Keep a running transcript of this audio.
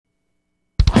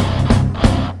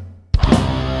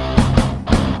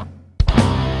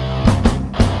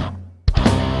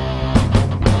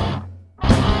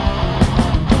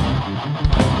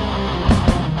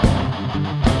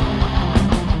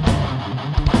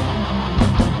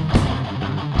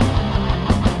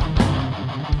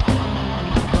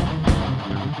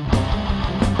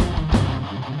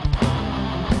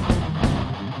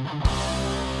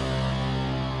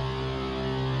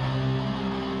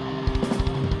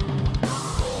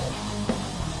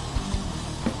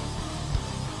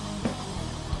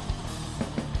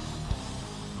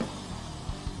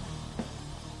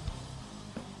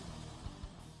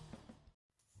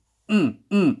Ooh.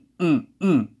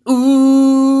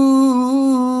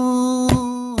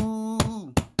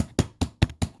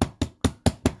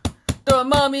 The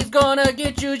mummy's gonna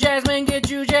get you, Jasmine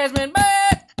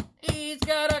back. He's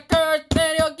got a curse,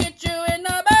 then he'll get you in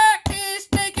the back. He's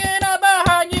sneaking up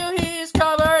behind you, he's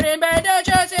covered in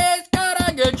bandages. He's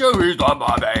gonna get you, he's the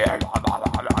mummy.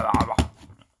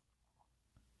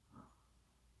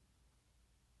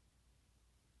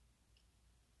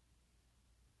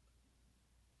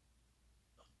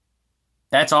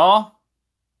 That's all?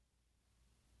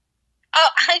 Oh,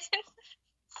 I didn't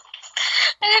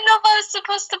know if I was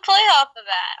supposed to play off of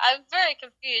that. I'm very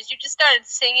confused. You just started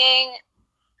singing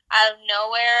out of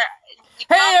nowhere.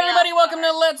 Hey everybody, welcome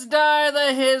to Let's Die,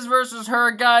 the His vs.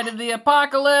 Her Guide to the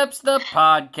Apocalypse, the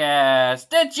podcast.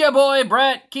 It's your boy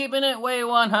Brett, keeping it way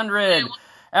 100.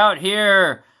 Out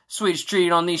here, sweet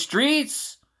treat on these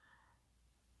streets.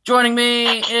 Joining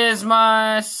me is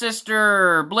my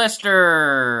sister,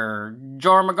 Blister,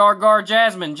 Jarmagargar,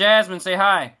 Jasmine. Jasmine, say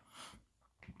hi.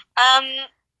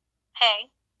 Hey.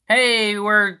 Hey,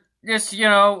 we're just,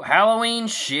 Halloween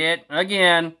shit.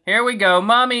 Again, here we go.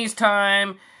 Mummy's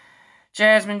time.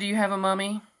 Jasmine, do you have a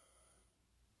mummy?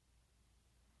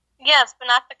 Yes, but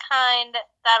not the kind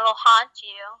that'll haunt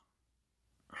you.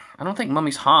 I don't think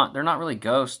mummies haunt. They're not really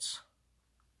ghosts.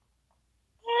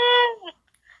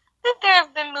 I think there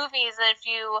have been movies that if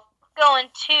you go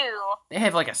into... They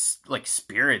have like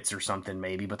spirits or something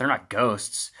maybe, but they're not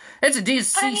ghosts. It's a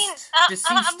deceased... But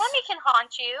I mean, a mummy can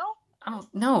haunt you. I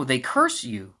don't know. They curse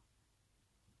you.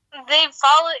 They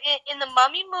follow... In the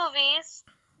mummy movies,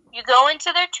 you go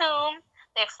into their tomb,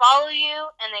 they follow you,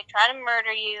 and they try to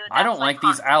murder you. I don't like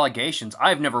these allegations.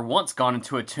 I've never once gone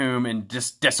into a tomb and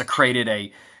just desecrated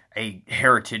a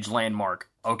heritage landmark,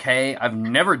 okay? I've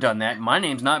never done that. My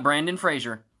name's not Brandon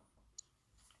Fraser.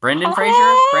 Brendan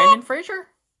Fraser? Brandon Fraser?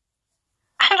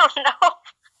 I don't know.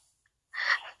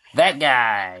 That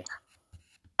guy.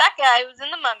 That guy was in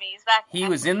the Mummies. He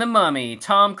was in the Mummy.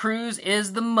 Tom Cruise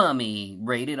is the Mummy.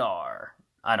 Rated R.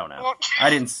 I don't know. I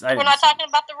didn't We're not talking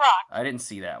about The Rock. I didn't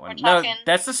see that one. No,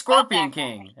 that's the Scorpion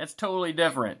King. That's totally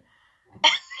different.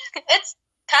 It's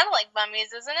kind of like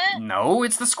Mummies, isn't it? No,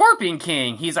 it's the Scorpion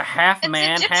King. He's a half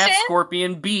man, half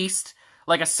scorpion beast.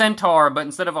 Like a centaur, but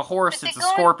instead of a horse, it's a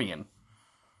scorpion.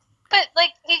 But,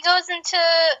 he goes into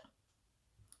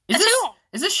a tomb.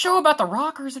 Is this show about The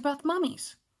Rock, or is it about the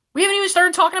mummies? We haven't even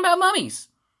started talking about mummies.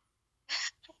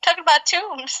 Talking about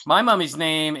tombs. My mummy's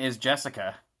name is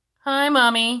Jessica. Hi,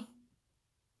 Mummy.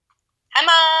 Hi,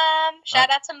 Mom. Shout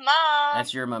out to Mom.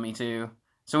 That's your mummy, too.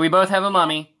 So we both have a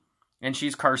mummy, and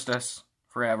she's cursed us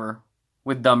forever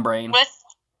with dumb brain. With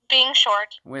being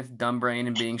short. With dumb brain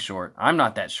and being short. I'm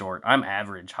not that short. I'm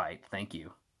average height. Thank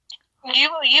you.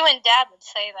 You and Dad would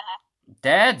say that.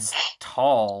 Dad's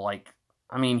tall.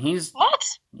 He's...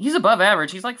 What? He's above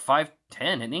average. He's 5'10",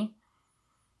 isn't he?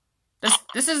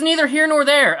 This is neither here nor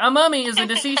there. A mummy is a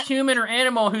deceased human or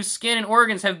animal whose skin and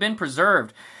organs have been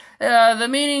preserved. The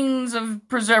meanings of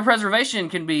preservation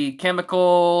can be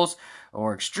chemicals,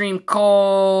 or extreme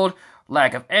cold,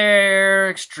 lack of air,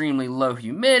 extremely low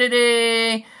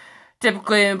humidity.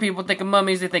 Typically, when people think of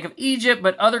mummies, they think of Egypt,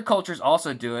 but other cultures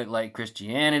also do it, like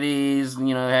Christianity's.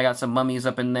 I got some mummies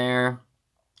up in there.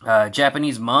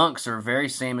 Japanese monks are very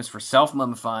famous for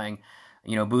self-mummifying.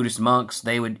 Buddhist monks,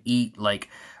 they would eat,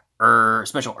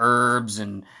 special herbs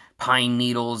and pine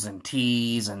needles and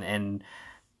teas, and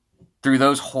through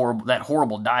that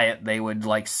horrible diet, they would,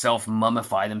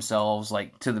 self-mummify themselves,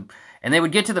 and they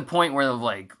would get to the point where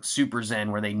they're, super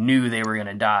zen, where they knew they were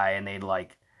gonna die, and they'd,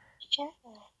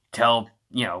 tell,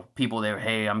 people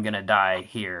hey, I'm gonna die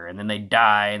here. And then they'd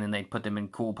die, and then they'd put them in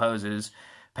cool poses,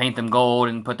 paint them gold,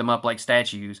 and put them up like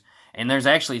statues. And there's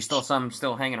actually still some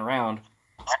hanging around.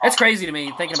 It's crazy to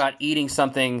me, thinking about eating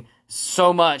something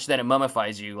so much that it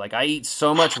mummifies you. I eat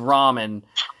so much ramen,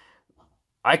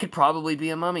 I could probably be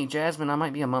a mummy. Jasmine, I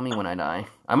might be a mummy when I die.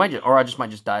 I might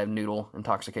just die of noodle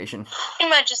intoxication. You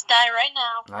might just die right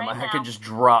now. I could just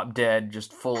drop dead,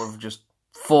 just full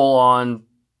on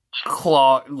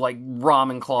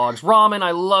ramen clogs. Ramen,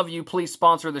 I love you. Please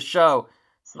sponsor the show.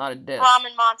 It's not a diss.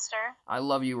 Ramen monster. I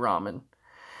love you, ramen.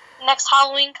 Next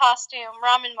Halloween costume,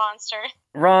 ramen monster.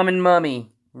 Ramen mummy,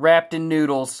 wrapped in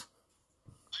noodles.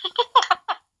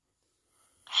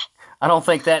 I don't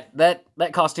think that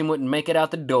costume wouldn't make it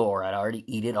out the door. I'd already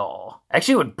eat it all.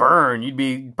 Actually, it would burn.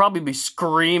 You'd probably be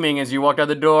screaming as you walked out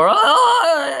the door.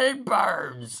 Oh, it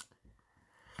burns.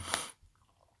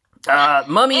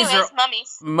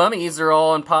 Mummies are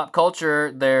all in pop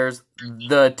culture. There's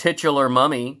the titular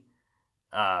mummy,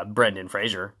 Brendan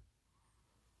Fraser.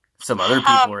 Some other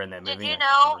people were in that movie. Did you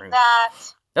know that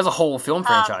That's a whole film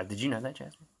franchise. Did you know that,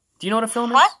 Jasmine? Do you know what a film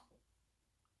What? is?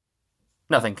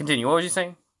 Nothing. Continue. What was you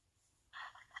saying?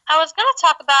 I was going to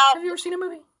talk about Have you ever seen a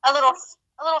movie? a little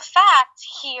fact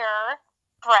here,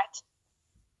 Brett,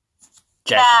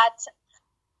 Jasmine. that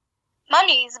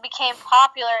mummies became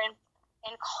popular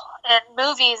in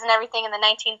movies and everything in the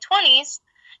 1920s.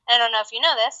 I don't know if you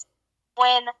know this.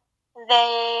 When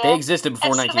they existed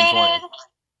before 1920.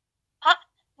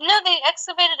 No, they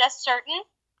excavated a certain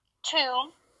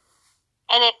tomb,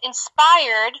 and it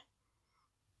inspired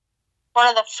one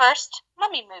of the first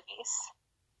mummy movies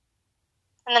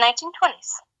in the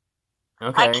 1920s.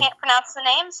 Okay. I can't pronounce the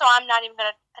name, so I'm not even going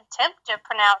to attempt to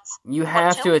pronounce. You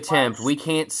have to attempt. Was. We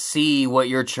can't see what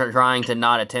you're trying to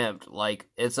not attempt. Like,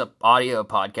 it's an audio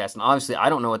podcast, and obviously I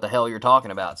don't know what the hell you're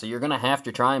talking about, so you're going to have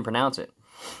to try and pronounce it.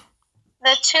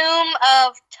 The tomb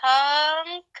of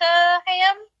Tutankhamun?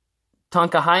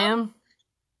 Tutankhamun?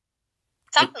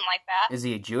 Something like that. Is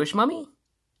he a Jewish mummy?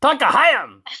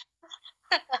 Tutankhamun!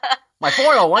 My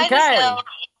 401k!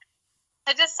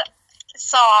 I just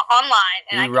saw online.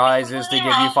 And He rises to give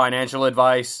you financial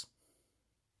advice.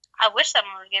 I wish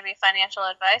someone would give me financial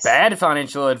advice. Bad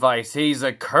financial advice. He's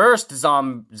a cursed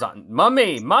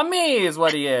mummy. Mummy is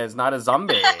what he is, not a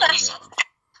zombie.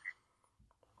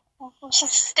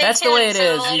 That's the way it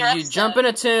is. You jump in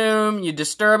a tomb, you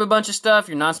disturb a bunch of stuff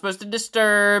you're not supposed to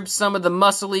disturb. Some of the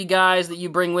muscly guys that you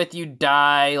bring with you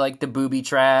die, like the booby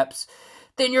traps.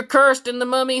 Then you're cursed and the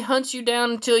mummy hunts you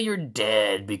down until you're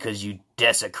dead because you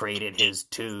desecrated his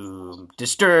tomb,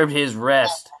 disturbed his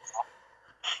rest.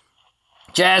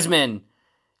 Jasmine,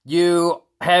 you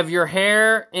have your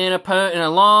hair in a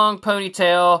long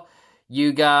ponytail.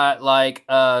 You got like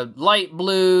a light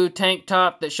blue tank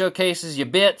top that showcases your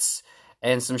bits,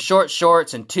 and some short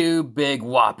shorts and 2 big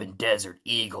whopping desert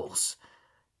eagles.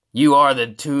 You are the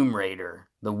Tomb Raider.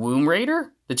 The Womb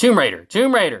Raider? The Tomb Raider.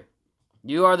 Tomb Raider.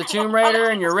 You are the Tomb Raider,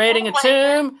 and you're raiding a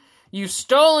tomb. You've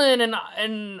stolen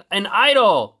an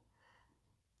idol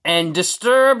and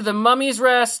disturbed the mummy's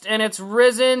rest, and it's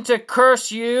risen to curse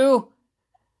you.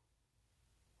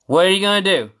 What are you going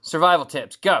to do? Survival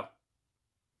tips. Go.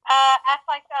 Act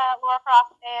like Lara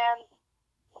Croft and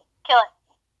kill it.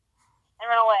 And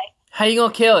run away. How you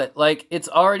gonna kill it? Like, it's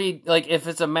already, like, if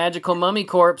it's a magical mummy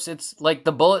corpse, it's, like,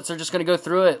 the bullets are just gonna go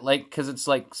through it, like, because it's,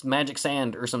 like, magic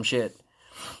sand or some shit.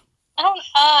 I don't,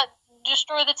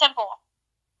 destroy the temple.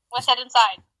 What's that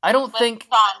inside? I don't think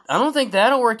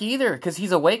that'll work either, because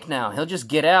he's awake now. He'll just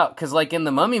get out, because, like, in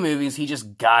the mummy movies, he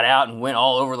just got out and went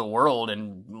all over the world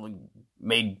and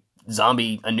made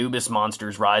zombie Anubis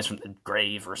monsters rise from the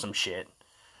grave or some shit.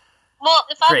 Well,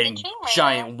 if creating I was a Tomb Raider,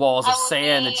 giant walls of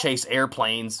sand that chase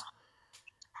airplanes.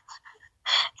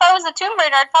 If I was a Tomb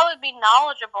Raider, I'd probably be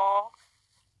knowledgeable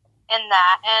in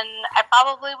that, and I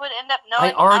probably would end up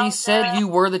knowing. I already said you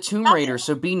were the Tomb Raider,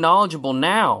 so be knowledgeable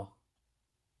now.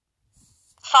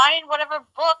 Find whatever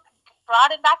book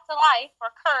brought it back to life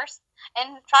or curse,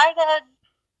 and try to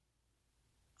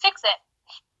fix it.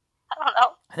 I don't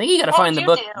know. I think you gotta find the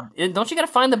book. Don't you gotta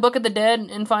find the Book of the Dead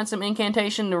and find some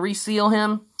incantation to reseal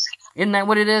him? Isn't that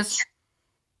what it is?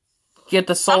 Get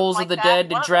the souls of the dead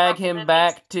to drag him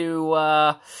back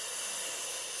to,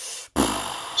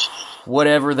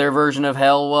 whatever their version of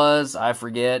hell was. I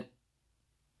forget.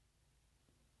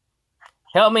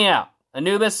 Help me out.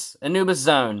 Anubis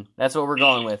Zone. That's what we're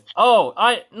going with. Oh,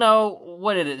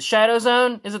 what is it? Shadow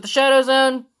Zone? Is it the Shadow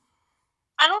Zone?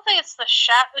 I don't think it's the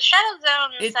Shadow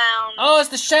Zone sounds... Oh, it's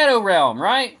the Shadow Realm,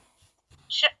 right?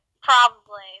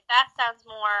 Probably. That sounds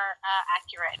more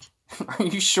accurate. Are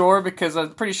you sure? Because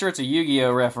I'm pretty sure it's a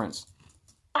Yu-Gi-Oh reference.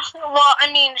 Well,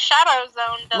 I mean, Shadow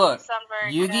Zone doesn't sound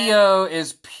very good. Yu-Gi-Oh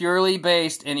is purely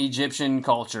based in Egyptian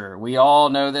culture. We all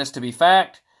know this to be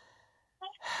fact.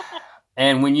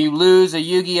 And when you lose a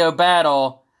Yu-Gi-Oh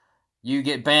battle, you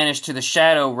get banished to the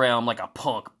Shadow Realm like a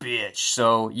punk bitch.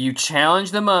 So you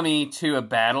challenge the mummy to a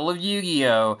battle of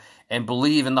Yu-Gi-Oh and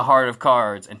believe in the Heart of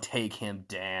Cards and take him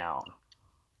down.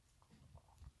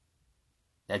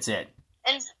 That's it.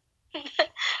 And so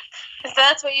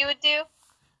that's what you would do?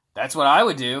 That's what I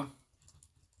would do.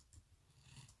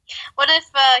 What if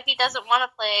he doesn't want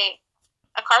to play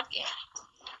a card game?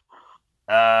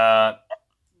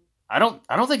 I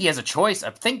don't think he has a choice.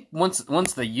 I think once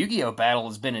the Yu-Gi-Oh battle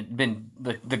has been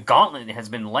the gauntlet has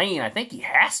been laid, I think he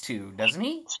has to, doesn't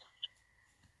he?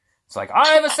 It's like, I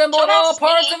have assembled all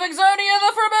parts of Exodia,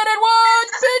 the Forbidden One.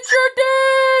 Bitch, you're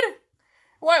dead.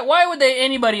 Why would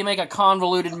anybody make a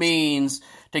convoluted means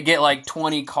to get like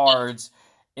 20 cards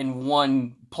in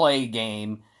one play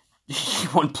game?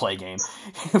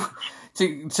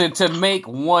 to make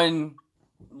one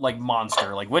like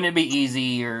monster? Like, wouldn't it be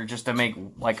easier just to make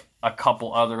like a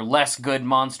couple other less good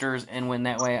monsters and win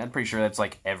that way? I'm pretty sure that's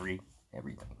like everything.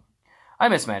 I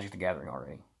miss Magic the Gathering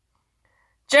already.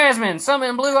 Jasmine,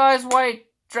 summon Blue Eyes White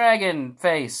Dragon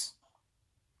Face.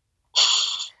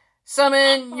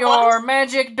 Summon your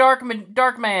magic dark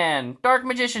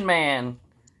magician man.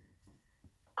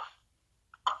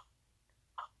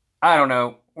 I don't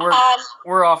know.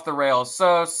 We're off the rails.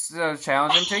 So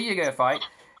challenge until you go fight.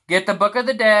 Get the Book of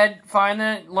the Dead.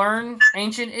 Learn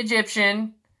ancient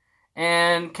Egyptian,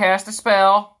 and cast a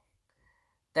spell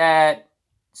that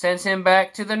sends him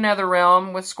back to the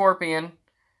Netherrealm with Scorpion.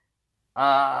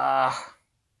 What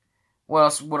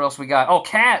else we got? Oh,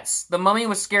 cats! The mummy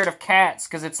was scared of cats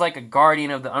because it's like a guardian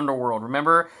of the underworld.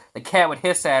 Remember? The cat would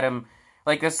hiss at him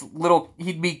like this little...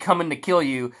 He'd be coming to kill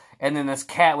you, and then this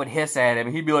cat would hiss at him,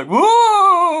 and he'd be like,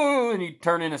 "Whoa!" and he'd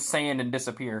turn into sand and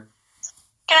disappear.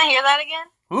 Can I hear that again?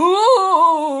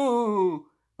 Ooh!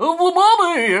 Oh,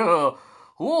 mummy!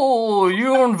 Oh,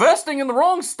 you're investing in the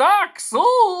wrong stocks!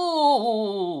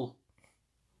 Oh!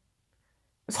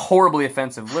 It's horribly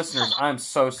offensive. Listeners, I'm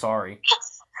so sorry.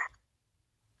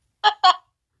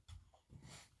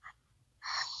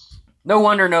 No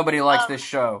wonder nobody likes this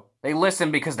show. They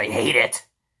listen because they hate it.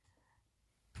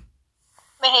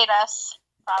 They hate us,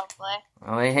 probably.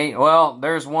 Well,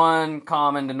 there's one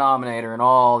common denominator in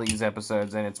all these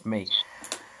episodes, and it's me.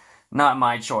 Not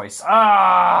my choice. You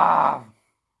got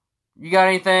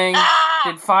anything?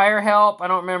 Did fire help? I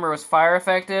don't remember. Was fire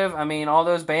effective? I mean, all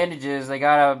those bandages, they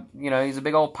got he's a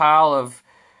big old pile of,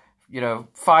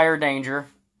 fire danger.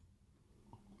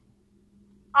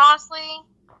 Honestly,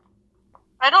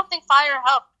 I don't think fire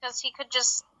helped because he could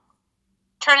just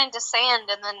turn into sand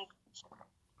and then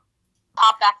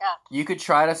pop back up. You could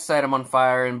try to set him on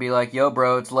fire and be like, "Yo,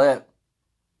 bro, it's lit."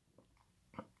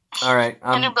 All right,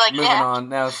 I'm moving on.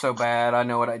 That was so bad. I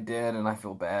know what I did, and I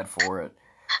feel bad for it.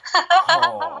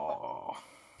 Oh.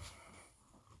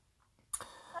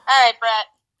 All right, Brett.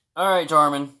 All right,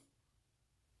 Jarman.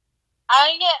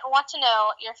 I want to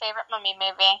know your favorite mummy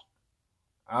movie.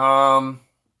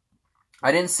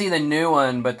 I didn't see the new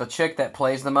one, but the chick that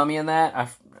plays the mummy in that,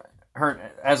 I've heard,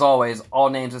 as always,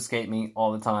 all names escape me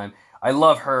all the time. I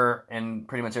love her and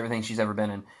pretty much everything she's ever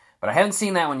been in, but I haven't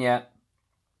seen that one yet.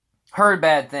 Heard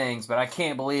bad things, but I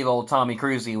can't believe old Tommy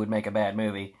Cruise would make a bad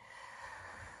movie.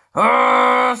 So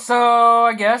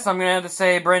I guess I'm gonna have to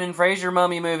say Brendan Fraser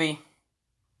mummy movie.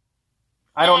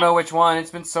 I don't know which one.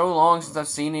 It's been so long since I've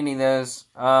seen any of those.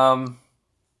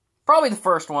 Probably the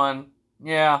first one.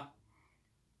 Yeah.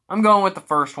 I'm going with the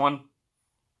first one.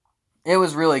 It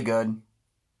was really good.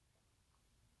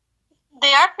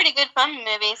 They are pretty good mummy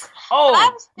movies.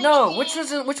 Oh, no.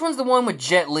 Which one's the one with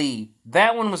Jet Li?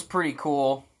 That one was pretty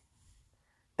cool.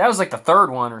 That was like the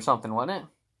third one or something, wasn't it?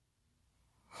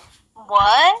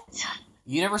 What?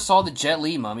 You never saw the Jet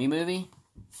Li mummy movie?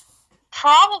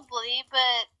 Probably,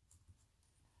 but...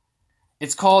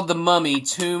 It's called The Mummy,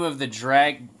 Tomb of the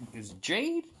Is it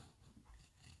Jade?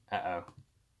 Uh-oh.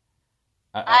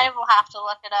 I will have to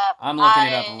look it up. I'm looking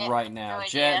it up right now. No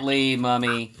Jet Li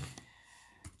mummy.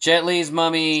 Jet Li's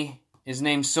mummy is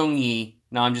named Sung Yi.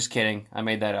 No, I'm just kidding. I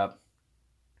made that up.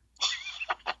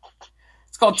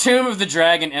 It's called Tomb of the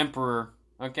Dragon Emperor.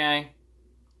 Okay?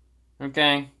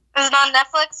 Okay? Is it on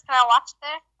Netflix? Can I watch it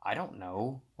there? I don't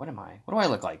know. What am I? What do I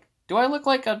look like? Do I look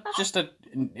like just a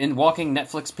walking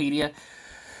Netflixpedia?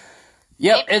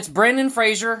 Yep, maybe. It's Brendan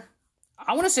Fraser.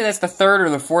 I want to say that's the third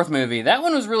or the fourth movie. That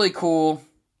one was really cool.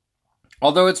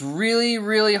 Although it's really,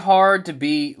 really hard to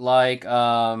beat, like,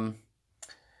 the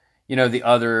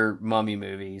other mummy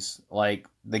movies. Like,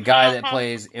 the guy that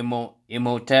plays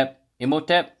Imhotep.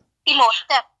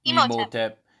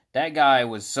 That guy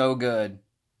was so good.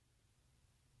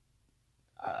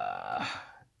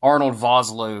 Arnold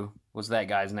Vosloo was that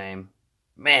guy's name.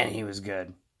 Man, he was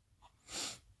good.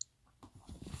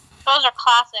 Those are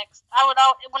classics.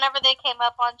 Whenever they came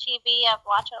up on TV, I'd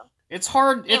watch them. It's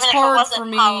hard for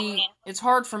me. Halloween. It's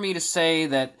hard for me to say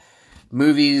that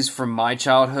movies from my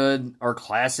childhood are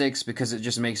classics because it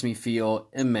just makes me feel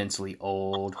immensely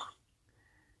old.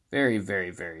 Very,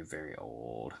 very, very, very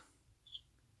old.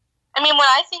 I mean, when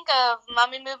I think of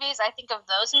mummy movies, I think of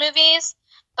those movies,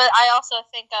 but I also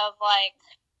think of, like,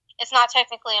 it's not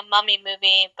technically a mummy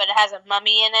movie, but it has a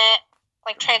mummy in it,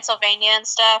 like Transylvania and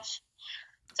stuff.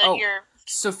 So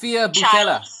Sofia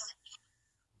Boutella.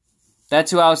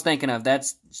 That's who I was thinking of.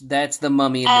 That's the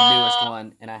mummy in the newest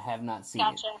one, and I have not seen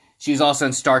it. She was also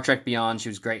in Star Trek Beyond. She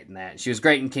was great in that. She was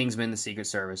great in Kingsman: The Secret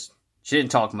Service. She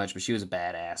didn't talk much, but she was a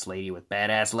badass lady with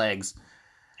badass legs.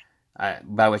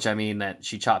 By which I mean that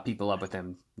she chopped people up with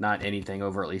them, not anything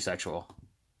overtly sexual.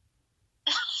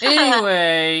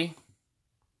 Anyway.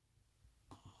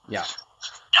 Yeah.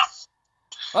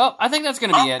 Well, I think that's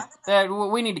going to be it.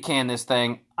 We need to can this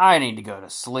thing. I need to go to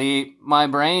sleep. My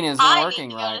brain isn't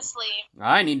working right. Go to sleep.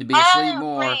 I need to be asleep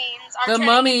more. The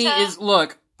mummy is...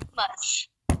 Look. Mush.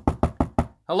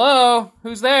 Hello?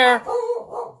 Who's there?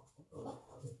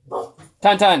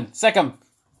 Tun, sick 'em.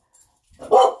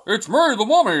 It's me, the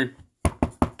mummy.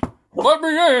 Let me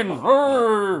in.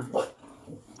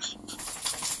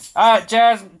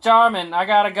 Jarman, I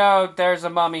gotta go. There's a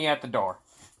mummy at the door.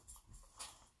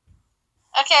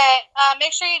 Okay,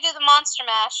 make sure you do the Monster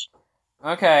Mash.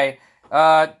 Okay,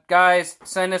 guys,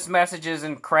 send us messages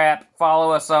and crap.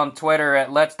 Follow us on Twitter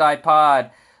at Let's Die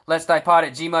Pod. Let's Die Pod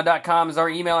at gmail.com is our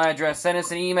email address. Send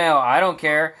us an email. I don't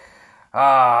care.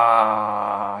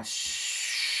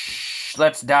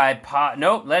 Let's Die Pod.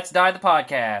 Nope, Let's Die the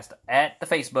Podcast at the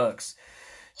Facebooks.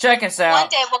 Check us out. One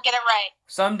day we'll get it right.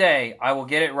 Someday I will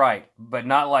get it right, but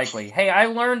not likely. Hey, I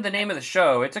learned the name of the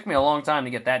show. It took me a long time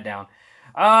to get that down.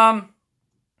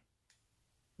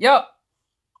 Yep.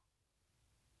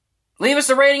 Leave us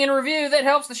a rating and review. That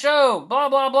helps the show. Blah,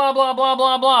 blah, blah, blah, blah,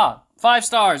 blah, blah. 5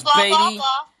 stars, blah, baby. Blah, blah,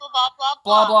 blah,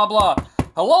 blah, blah, blah, blah.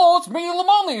 Hello, it's me, the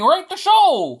mummy. Rate the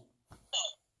show.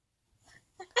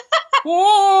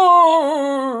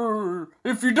 Whoa!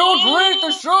 If you don't rate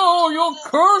the show, you'll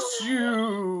curse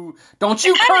you. Don't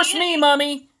you curse me,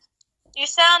 mummy. You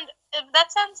sound...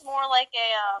 That sounds more like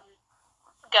a,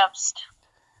 ghost.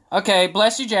 Okay,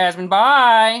 bless you, Jasmine.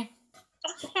 Bye.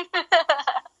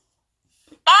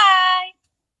 Bye.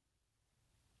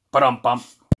 Ba-dum-bum.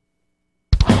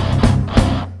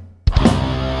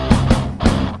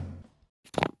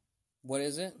 What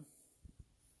is it?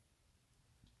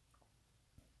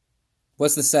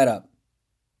 What's the setup?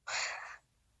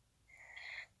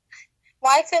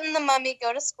 Why couldn't the mummy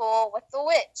go to school with the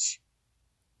witch?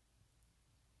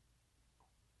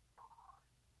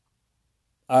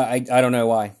 I don't know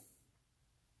why.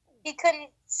 He couldn't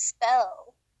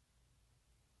spell.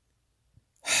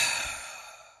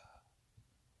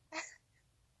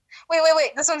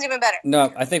 Wait. This one's even better.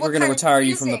 No, I think we're going to retire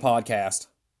you from the podcast.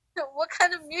 What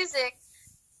kind of music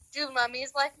do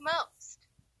mummies like most?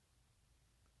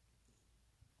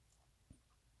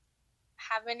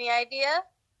 Have any idea?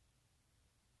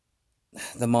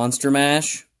 The Monster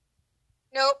Mash?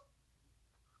 Nope.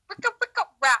 Wicca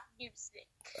rap music.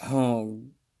 Oh,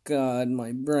 God,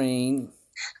 my brain.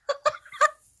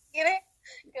 Get it?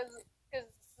 Because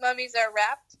mummies are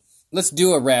wrapped? Let's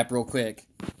do a rap real quick.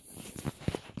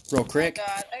 Real quick? Oh,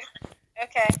 God.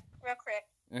 Okay, real quick.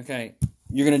 Okay.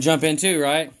 You're going to jump in too,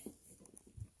 right?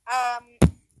 I'll do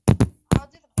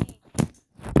the beat.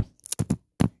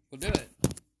 We'll do it.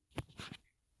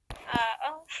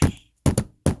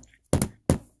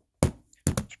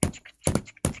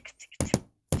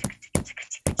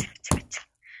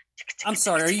 I'm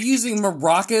sorry, are you using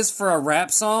maracas for a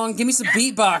rap song? Give me some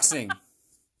beatboxing.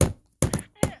 I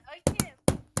can't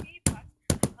beatbox.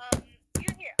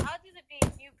 You're here. I'll do the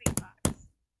beat, you beatbox.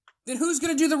 Then who's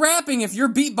going to do the rapping if you're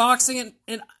beatboxing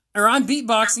or I'm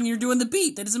beatboxing and you're doing the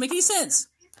beat? That doesn't make any sense.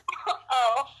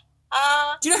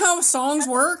 Do you know how songs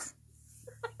work?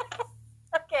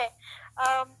 Okay.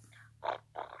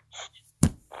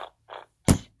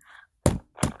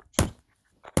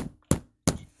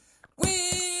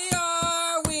 We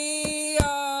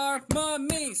are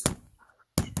mummies.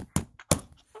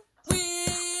 We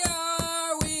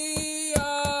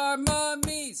are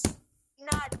mummies.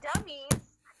 Not dummies.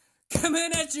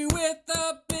 Coming at you with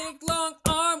a big long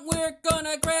arm. We're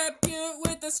gonna grab you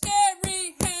with a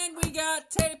scary hand. We got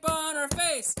tape on our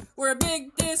face. We're a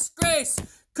big disgrace.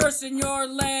 Cursing your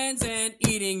lands and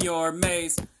eating your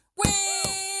maize. We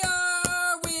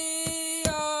are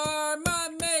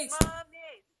mummies.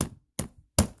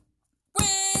 We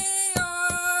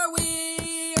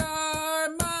are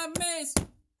mummies.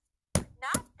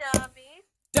 Not dummies.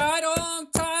 Died a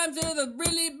long time to the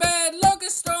really bad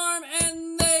locust storm,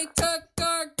 and they took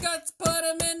our guts, put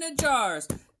them into jars.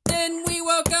 Then we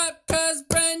woke up cause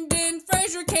Brendan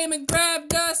Fraser came and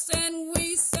grabbed us, and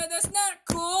we said that's not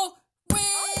cool. We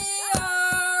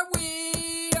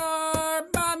are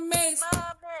mummies.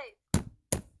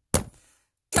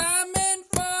 Coming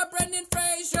for Brendan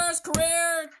Fraser's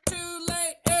career. Too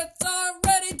late, it's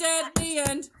already dead. The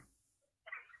end.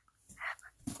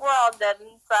 We're all dead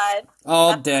inside.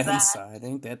 All dead inside.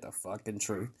 Ain't that the fucking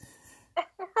truth?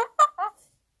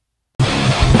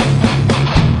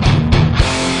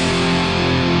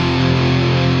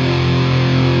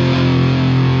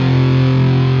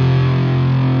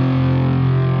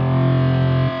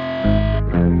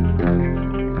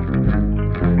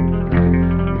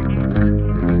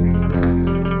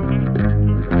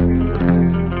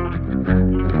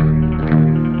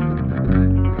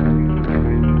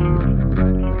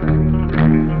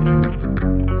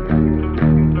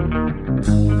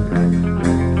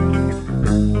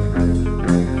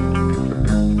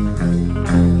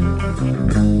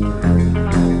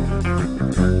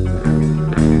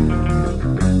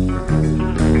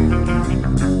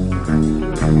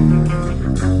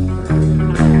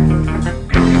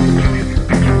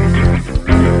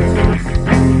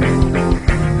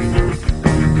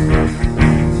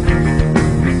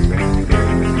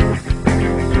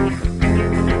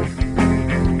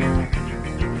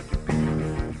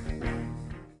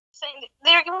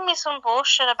 some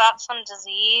bullshit about some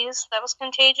disease that was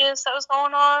contagious that was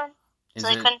going on. So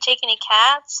they couldn't take any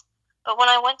cats. But when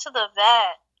I went to the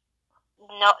vet,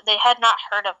 no, they had not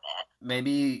heard of it.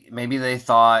 Maybe they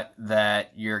thought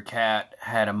that your cat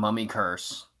had a mummy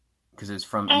curse because it's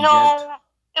from Egypt. No,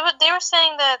 they were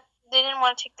saying that they didn't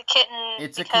want to take the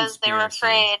kitten because they were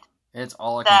afraid. It's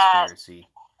all a conspiracy.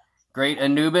 Great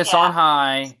Anubis on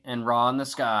high and Ra in the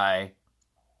sky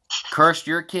cursed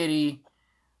your kitty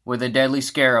with a deadly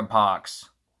scarab pox.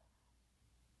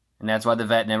 And that's why the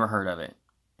vet never heard of it.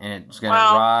 And it's going to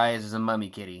rise as a mummy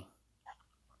kitty.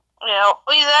 Yeah,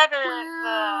 either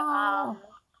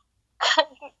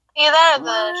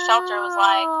the shelter was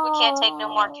like, we can't take no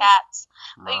more cats.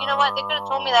 But you know what? They could have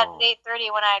told me that at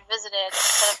 8:30 when I had visited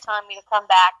instead of telling me to come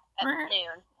back at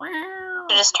noon.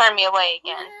 To just turn me away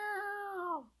again.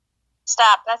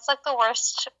 Stop. That's like the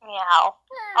worst meow.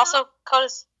 Also,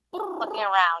 Coda's looking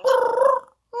around.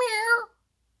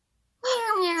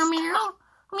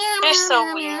 You're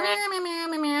so weird.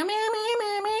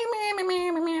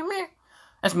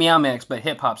 That's Meow Mix, but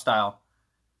hip-hop style.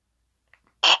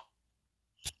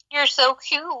 You're so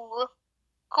cool.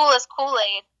 Cool as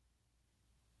Kool-Aid.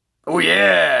 Oh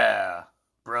yeah,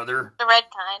 brother. The red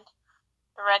kind.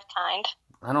 The red kind.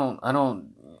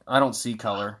 I don't see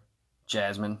color,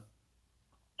 Jasmine.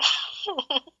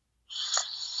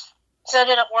 So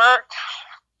did it work?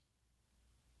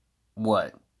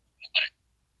 What?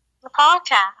 The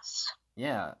podcast.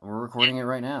 Yeah, we're recording it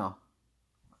right now.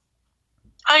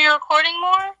 Oh, you're recording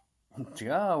more?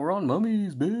 Yeah, we're on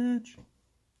Mummies, bitch.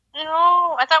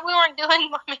 No, I thought we weren't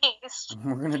doing mummies.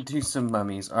 We're gonna do some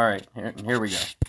mummies. Alright, here we go.